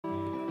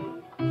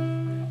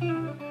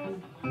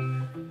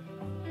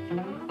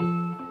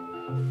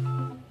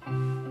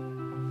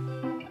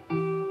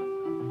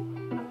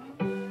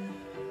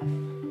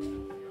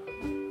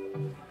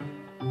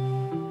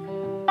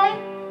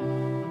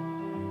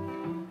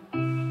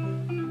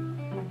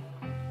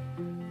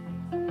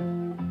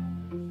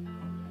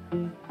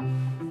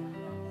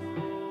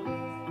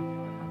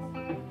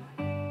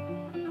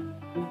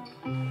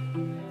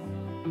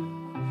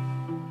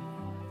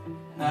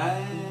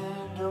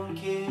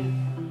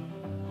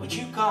what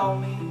you call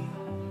me.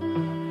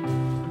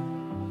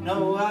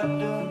 No, I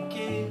don't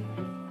care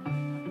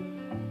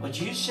what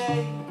you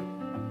say,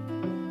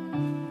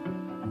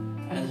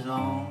 as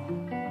long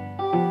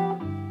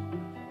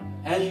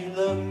as you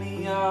love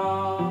me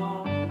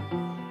all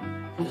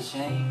the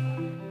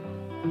same.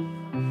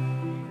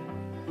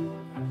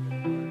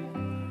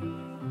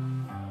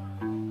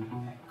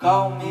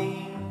 Call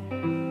me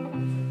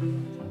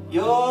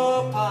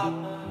your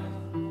partner,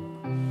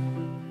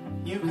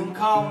 you can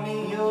call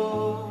me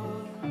your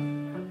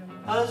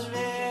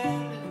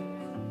husband.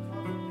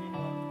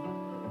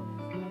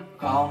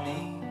 Call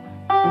me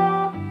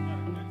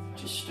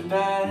just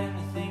about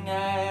anything,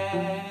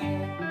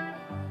 I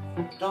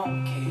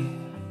don't care.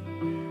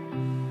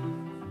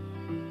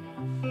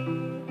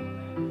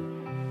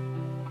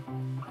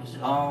 As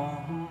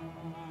long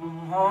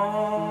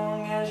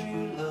as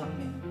you love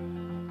me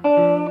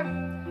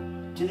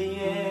to the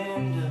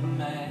end of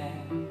my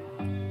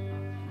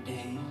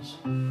days.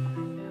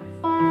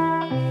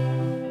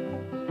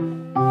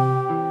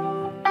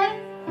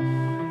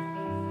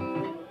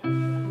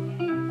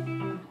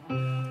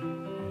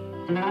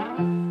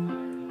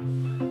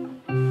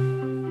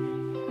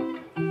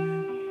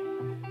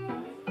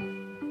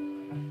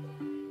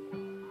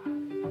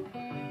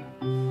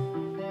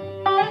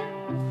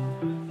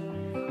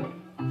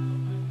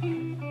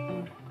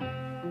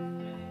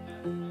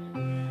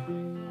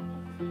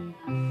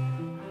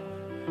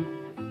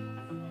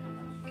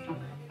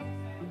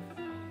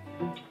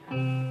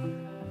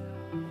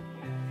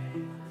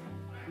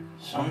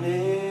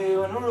 Someday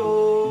when we're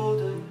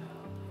older,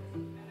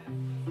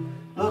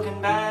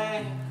 looking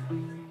back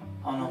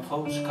on a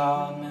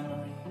postcard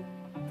memory,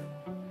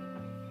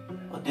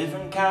 a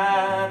different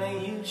kind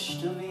it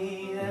used to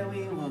be that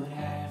we would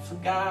have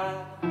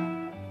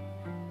forgotten.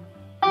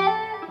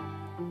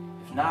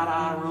 If not,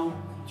 I rolled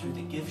through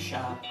the gift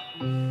shop,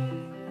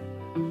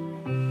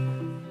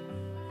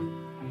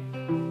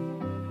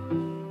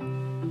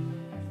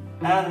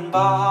 and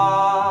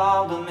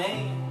Bob a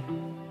man.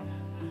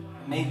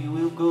 Maybe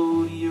we'll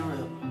go to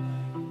Europe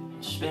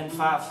and spend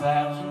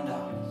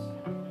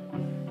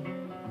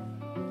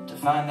 $5,000 to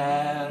find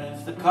out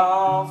if the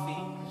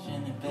coffee's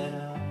any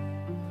better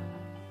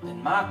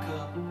than my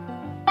cup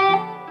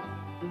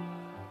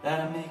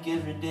that I make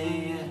every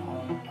day at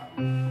home.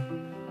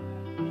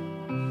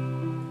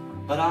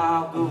 But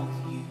I'll go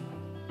with you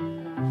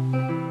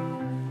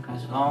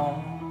as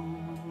long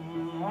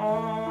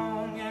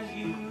as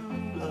you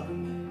love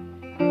me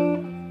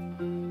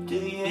to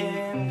the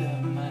end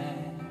of my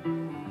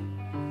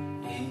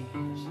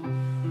days.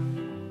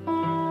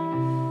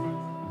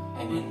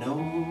 And you know,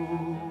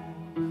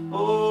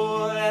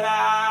 oh, that I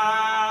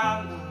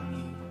love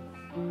you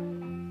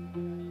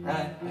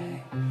right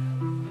back,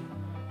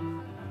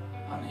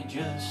 honey,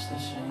 just the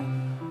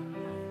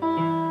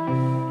same.